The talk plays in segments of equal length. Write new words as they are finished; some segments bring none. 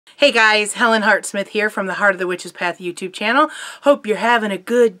Hey guys, Helen Hartsmith here from the Heart of the Witch's Path YouTube channel. Hope you're having a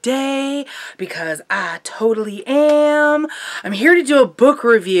good day, because I totally am. I'm here to do a book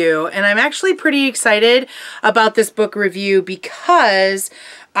review, and I'm actually pretty excited about this book review because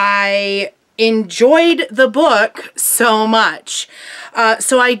I enjoyed the book so much.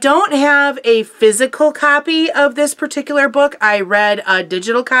 So I don't have a physical copy of this particular book. I read a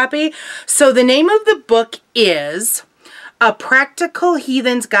digital copy. So the name of the book is A Practical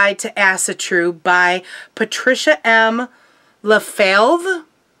Heathen's Guide to Asatru by Patricia M. Lefebvre.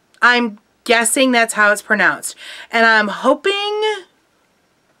 I'm guessing that's how it's pronounced. And I'm hoping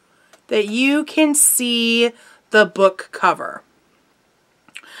that you can see the book cover.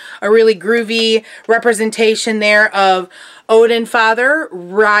 A really groovy representation there of Odin Father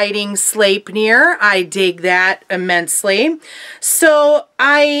riding Sleipnir. I dig that immensely. So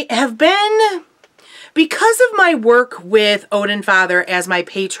I have been, because of my work with Odin Father as my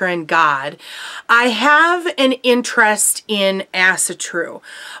patron god, I have an interest in Asatru,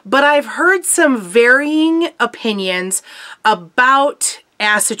 but I've heard some varying opinions about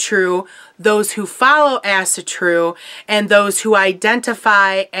Asatru, those who follow Asatru, and those who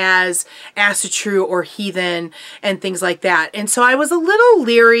identify as Asatru or Heathen and things like that. And so I was a little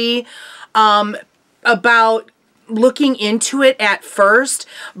leery about looking into it at first,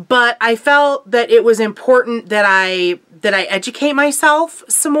 but I felt that it was important that I educate myself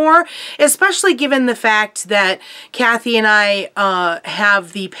some more, especially given the fact that Kathy and I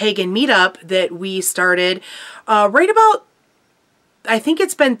have the pagan meetup that we started right about, I think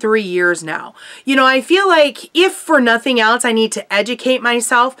it's been 3 years now. You know, I feel like if for nothing else, I need to educate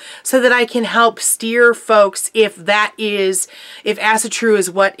myself so that I can help steer folks if Asatru is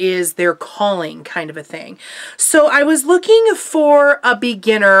what is their calling, kind of a thing. So I was looking for a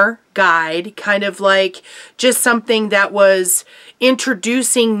beginner guide, kind of like just something that was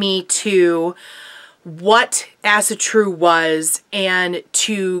introducing me to what Asatru was and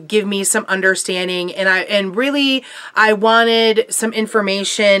to give me some understanding, and really I wanted some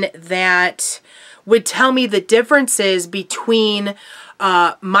information that would tell me the differences between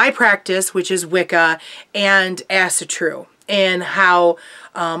my practice, which is Wicca, and Asatru, and how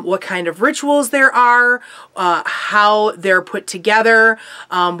what kind of rituals there are, how they're put together,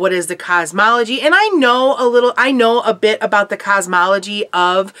 what is the cosmology. And I know a bit about the cosmology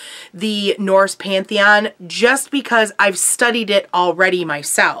of the Norse pantheon just because I've studied it already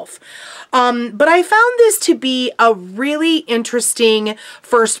myself. But I found this to be a really interesting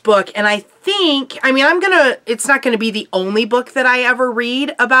first book, and I think, I mean, it's not going to be the only book that I ever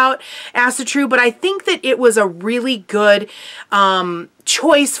read about Asatru, but I think that it was a really good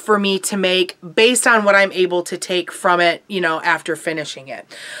choice for me to make based on what I'm able to take from it, you know, after finishing it.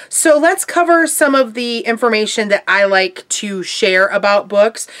 So let's cover some of the information that I like to share about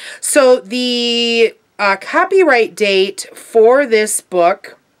books. So the copyright date for this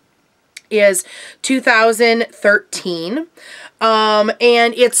book is 2013.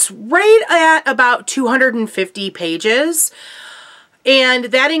 And it's right at about 250 pages. And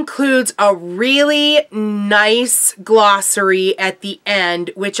that includes a really nice glossary at the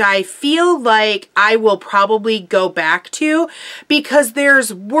end, which I feel like I will probably go back to because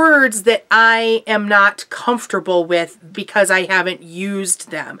there's words that I am not comfortable with because I haven't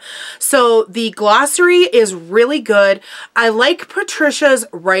used them. So the glossary is really good. I like Patricia's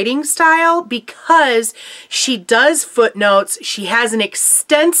writing style because she does footnotes. She has an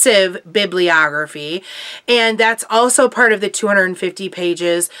extensive bibliography, and that's also part of the 250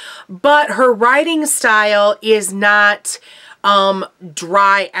 pages, but her writing style is not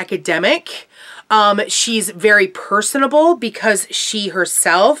dry academic. She's very personable because she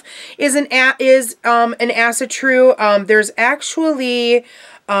herself is an Asatru. There's actually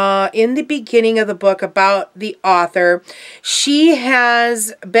in the beginning of the book about the author, she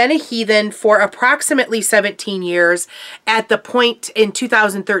has been a heathen for approximately 17 years at the point in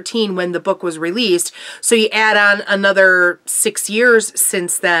 2013 when the book was released. So you add on another 6 years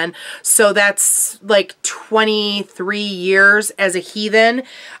since then. So that's like 23 years as a heathen,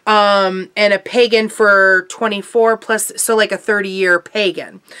 and a pagan for 24 plus, so like a 30-year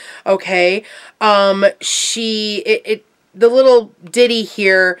pagan. Okay. The little ditty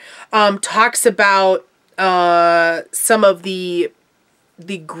here talks about some of the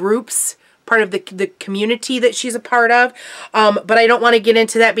groups, part of the community that she's a part of, but I don't want to get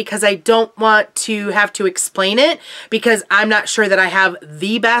into that because I don't want to have to explain it because I'm not sure that I have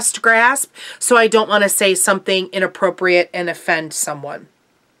the best grasp, so I don't want to say something inappropriate and offend someone.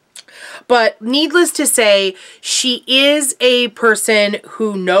 But needless to say, she is a person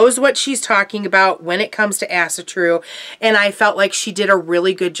who knows what she's talking about when it comes to Asatru, and I felt like she did a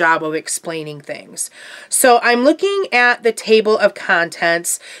really good job of explaining things. So I'm looking at the table of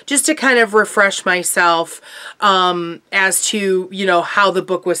contents just to kind of refresh myself as to, you know, how the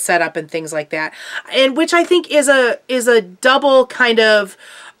book was set up and things like that. And which I think is a double kind of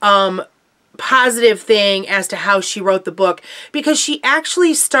positive thing as to how she wrote the book, because she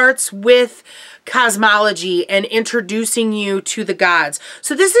actually starts with cosmology and introducing you to the gods.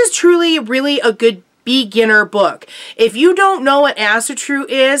 So this is truly really a good beginner book. If you don't know what Asatru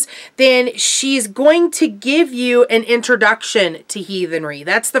is, then she's going to give you an introduction to heathenry.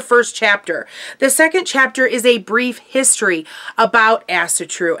 That's the first chapter. The second chapter is a brief history about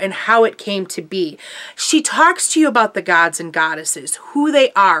Asatru and how it came to be. She talks to you about the gods and goddesses, who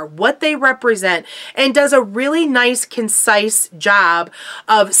they are, what they represent, and does a really nice, concise job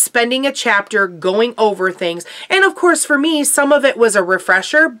of spending a chapter going over things. And of course, for me, some of it was a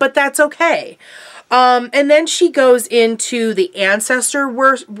refresher, but that's okay. And then she goes into the ancestor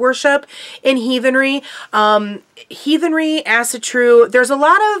worship in heathenry. Heathenry, Asatru, there's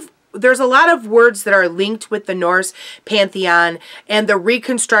a lot of words that are linked with the Norse pantheon and the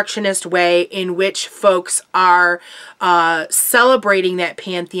Reconstructionist way in which folks are celebrating that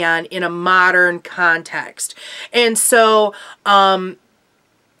pantheon in a modern context. And so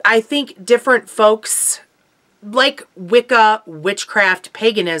I think different folks, like Wicca, witchcraft,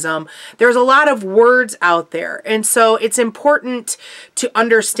 paganism, there's a lot of words out there. And so it's important to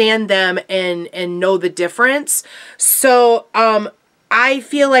understand them and know the difference. So I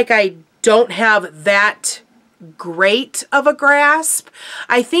feel like I don't have that great of a grasp.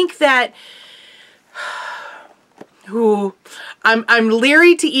 I think that I'm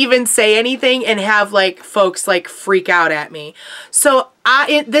leery to even say anything and have like folks like freak out at me. So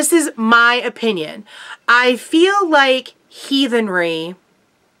this is my opinion. I feel like heathenry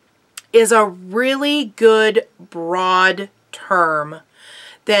is a really good broad term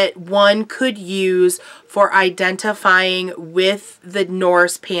that one could use for identifying with the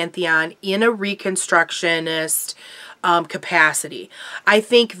Norse pantheon in a Reconstructionist capacity. I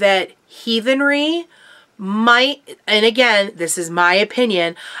think that heathenry might, and again, this is my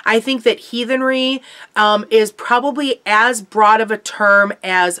opinion, I think that heathenry is probably as broad of a term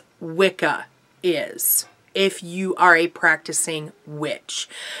as Wicca is, if you are a practicing witch.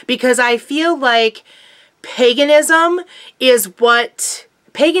 Because I feel like paganism is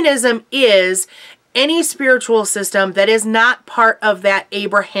any spiritual system that is not part of that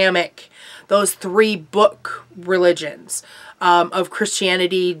Abrahamic, those 3 book religions of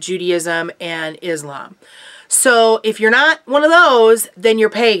Christianity, Judaism, and Islam. So if you're not one of those, then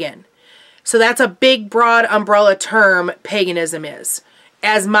you're pagan. So that's a big, broad umbrella term, paganism is,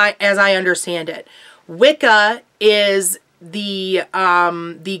 as I understand it. Wicca is the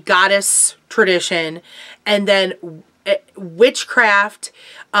goddess tradition, and then witchcraft.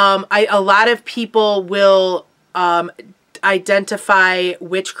 A lot of people will identify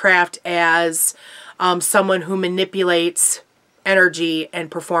witchcraft as someone who manipulates energy and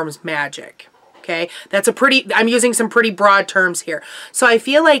performs magic. Okay, I'm using some pretty broad terms here. So I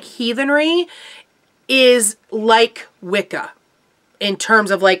feel like heathenry is like Wicca in terms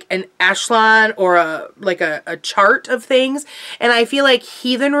of like an echelon or a chart of things. And I feel like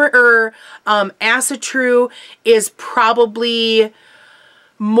heathenry or Asatru is probably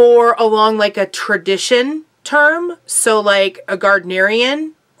more along like a tradition term. So like a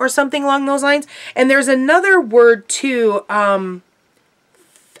Gardnerian or something along those lines. And there's another word too,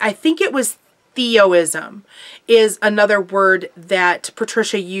 I think it was theoism is another word that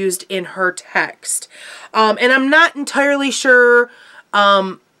Patricia used in her text. And I'm not entirely sure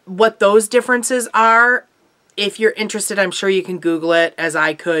what those differences are. If you're interested, I'm sure you can Google it, as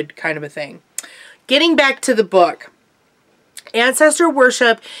I could, kind of a thing. Getting back to the book, ancestor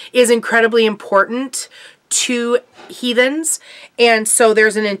worship is incredibly important to heathens, and so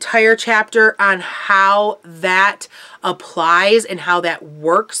there's an entire chapter on how that applies and how that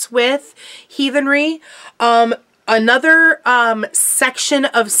works with heathenry. Another section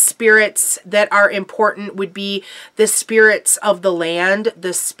of spirits that are important would be the spirits of the land,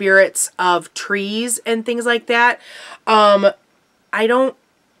 the spirits of trees and things like that. I'm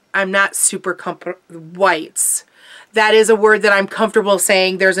not super whites. That is a word that I'm comfortable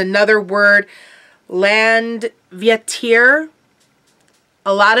saying. There's another word, landvitir.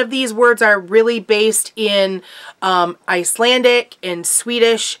 A lot of these words are really based in Icelandic and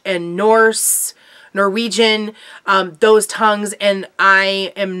Swedish and Norse, Norwegian, those tongues, and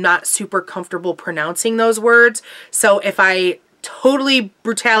I am not super comfortable pronouncing those words. So if I totally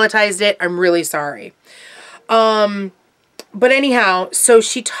brutalized it. I'm really sorry. But anyhow, so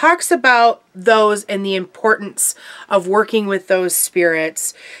she talks about those and the importance of working with those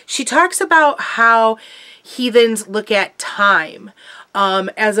spirits. She talks about how heathens look at time.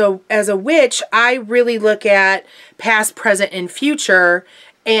 As a witch, I really look at past, present, and future,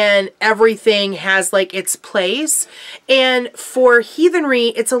 and everything has like its place. And for heathenry,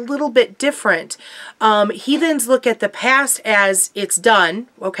 it's a little bit different. Heathens look at the past as it's done,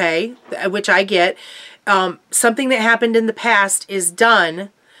 okay, which I get. Something that happened in the past is done.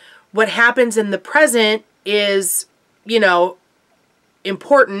 What happens in the present is, you know,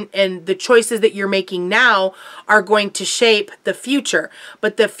 important, and the choices that you're making now are going to shape the future.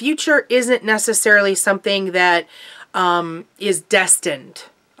 But the future isn't necessarily something that is destined.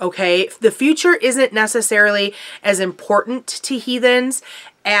 Okay, the future isn't necessarily as important to heathens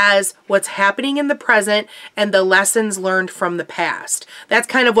as what's happening in the present and the lessons learned from the past. That's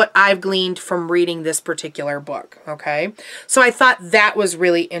kind of what I've gleaned from reading this particular book, okay? So I thought that was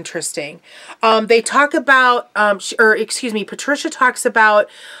really interesting. They talk about, Patricia talks about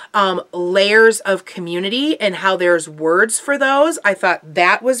layers of community and how there's words for those. I thought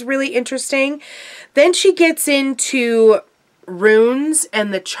that was really interesting. Then she gets into runes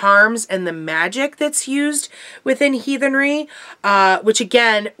and the charms and the magic that's used within heathenry, which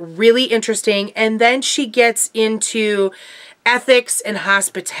again, really interesting. And then she gets into ethics and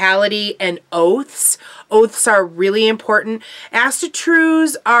hospitality and oaths. Oaths are really important.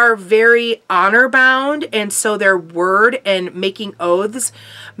 Asatrus are very honor bound, and so their word and making oaths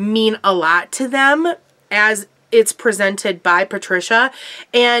mean a lot to them as it's presented by Patricia,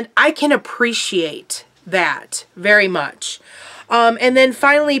 and I can appreciate that very much. And then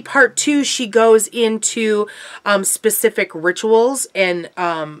finally, part 2, she goes into specific rituals and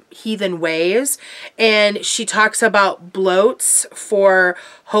heathen ways. And she talks about bloats for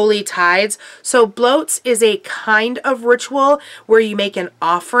holy tides. So bloats is a kind of ritual where you make an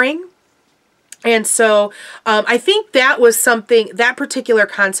offering. And so I think that was something, that particular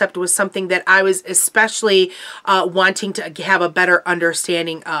concept was something that I was especially wanting to have a better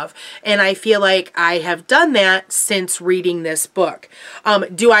understanding of. And I feel like I have done that since reading this book.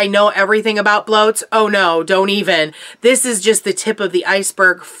 Do I know everything about bloats? Oh no, don't even. This is just the tip of the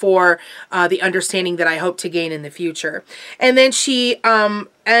iceberg for the understanding that I hope to gain in the future. And then she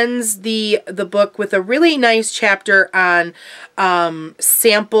ends the book with a really nice chapter on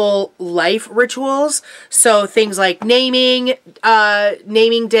sample life rituals. So things like naming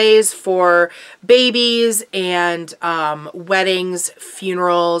days for babies and weddings,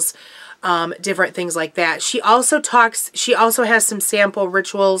 funerals, different things like that. She also has some sample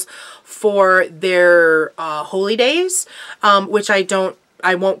rituals for their holy days, which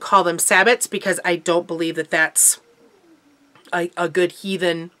I won't call them Sabbats because I don't believe that that's a good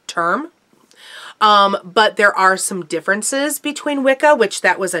heathen term. But there are some differences between Wicca, which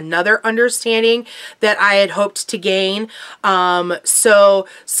that was another understanding that I had hoped to gain. So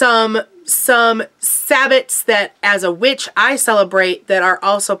some Sabbats that as a witch I celebrate that are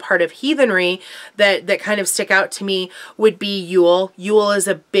also part of heathenry that kind of stick out to me would be Yule. Yule is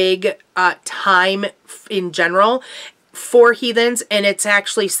a big time in general for heathens, and it's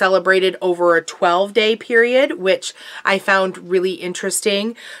actually celebrated over a 12-day period, which I found really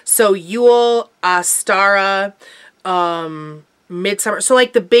interesting. So Yule, Astara, Midsummer, so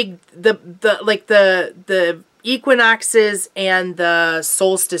like the equinoxes and the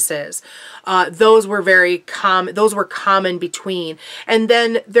solstices, those were very common. Those were common between, and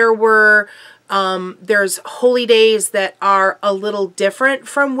then there were there's holy days that are a little different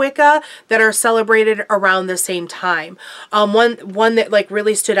from Wicca that are celebrated around the same time. One that like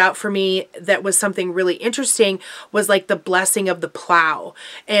really stood out for me that was something really interesting was like the blessing of the plow.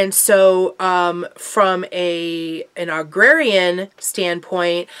 And so from an agrarian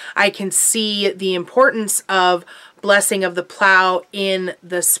standpoint, I can see the importance of blessing of the plow in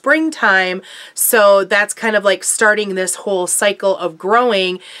the springtime. So that's kind of like starting this whole cycle of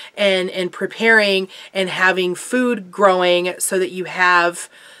growing and preparing and having food growing so that you have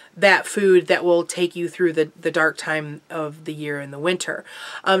that food that will take you through the dark time of the year in the winter.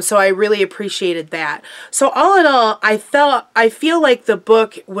 So I really appreciated that. So all in all, I feel like the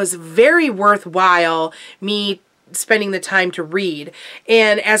book was very worthwhile me spending the time to read.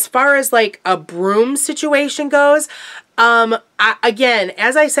 And as far as like a broom situation goes, again,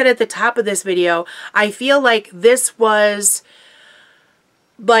 as I said at the top of this video, I feel like this was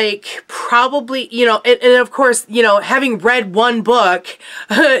like probably, you know, and of course, you know, having read one book,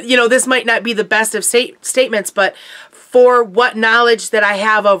 you know, this might not be the best of statements, but for what knowledge that I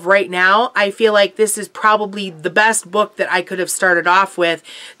have of right now, I feel like this is probably the best book that I could have started off with,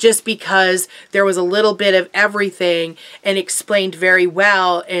 just because there was a little bit of everything and explained very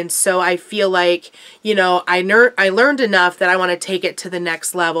well. And so I feel like, you know, I learned enough that I want to take it to the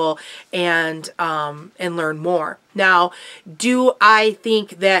next level and learn more. Now, do I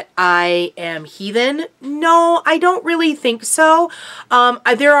think that I am heathen? No, I don't really think so.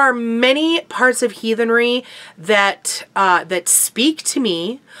 There are many parts of heathenry that speak to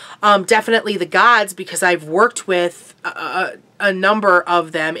me. Definitely the gods, because I've worked with a number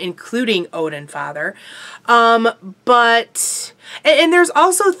of them, including Odin Father. But there's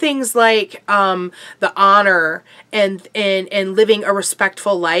also things like the honor and living a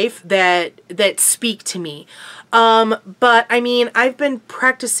respectful life that speak to me. But I mean, I've been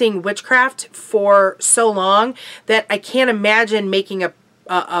practicing witchcraft for so long that I can't imagine making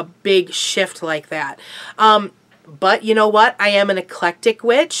a big shift like that. But you know what? I am an eclectic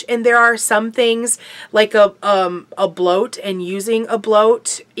witch, and there are some things like a bloat and using a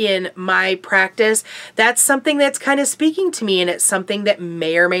bloat in my practice. That's something that's kind of speaking to me, and it's something that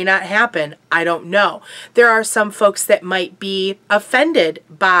may or may not happen. I don't know. There are some folks that might be offended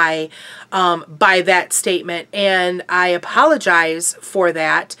by that statement, and I apologize for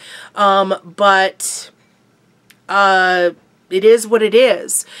that. But it is what it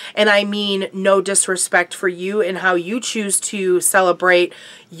is. And I mean no disrespect for you and how you choose to celebrate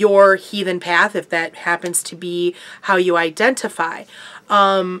your heathen path, if that happens to be how you identify.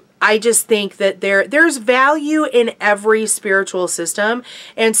 I just think that there's value in every spiritual system.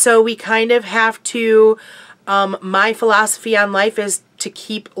 And so we kind of have to, my philosophy on life is to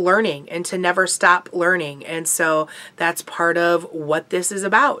keep learning and to never stop learning. And so that's part of what this is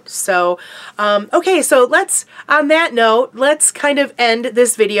about. So, okay, so on that note, let's kind of end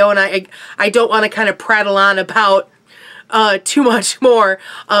this video. And I don't want to kind of prattle on about too much more,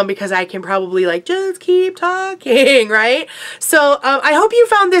 because I can probably like just keep talking, right? So I hope you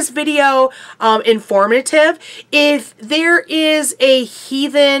found this video informative. If there is a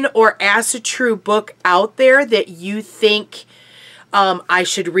heathen or Asatru book out there that you think I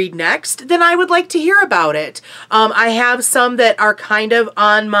should read next, then I would like to hear about it. I have some that are kind of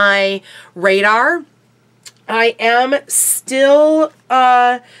on my radar. I am still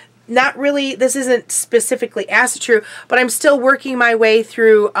not really, this isn't specifically Asatru, but I'm still working my way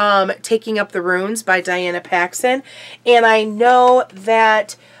through Taking Up the Runes by Diana Paxson. And I know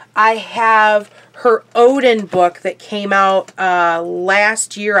that I have her Odin book that came out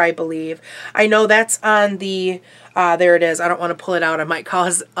last year, I believe. I know that's on the, there it is. I don't want to pull it out. I might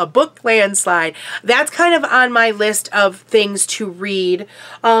cause a book landslide. That's kind of on my list of things to read.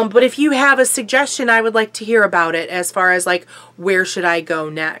 But if you have a suggestion, I would like to hear about it as far as like, where should I go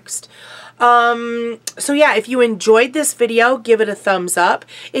next? So yeah, if you enjoyed this video, give it a thumbs up.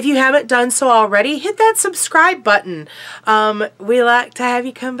 If you haven't done so already, hit that subscribe button. We like to have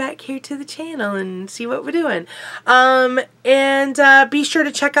you come back here to the channel and see what we're doing. And be sure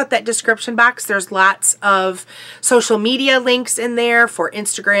to check out that description box. There's lots of social media links in there for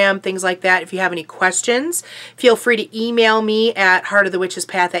Instagram, things like that. If you have any questions, feel free to email me at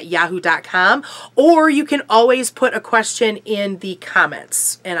heartofthewitchespath@yahoo.com, or you can always put a question in the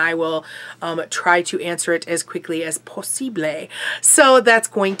comments and I will try to answer it as quickly as possible. So that's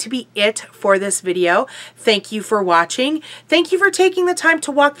going to be it for this video. Thank you for watching. Thank you for taking the time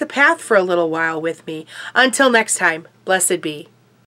to walk the path for a little while with me. Until next time, blessed be.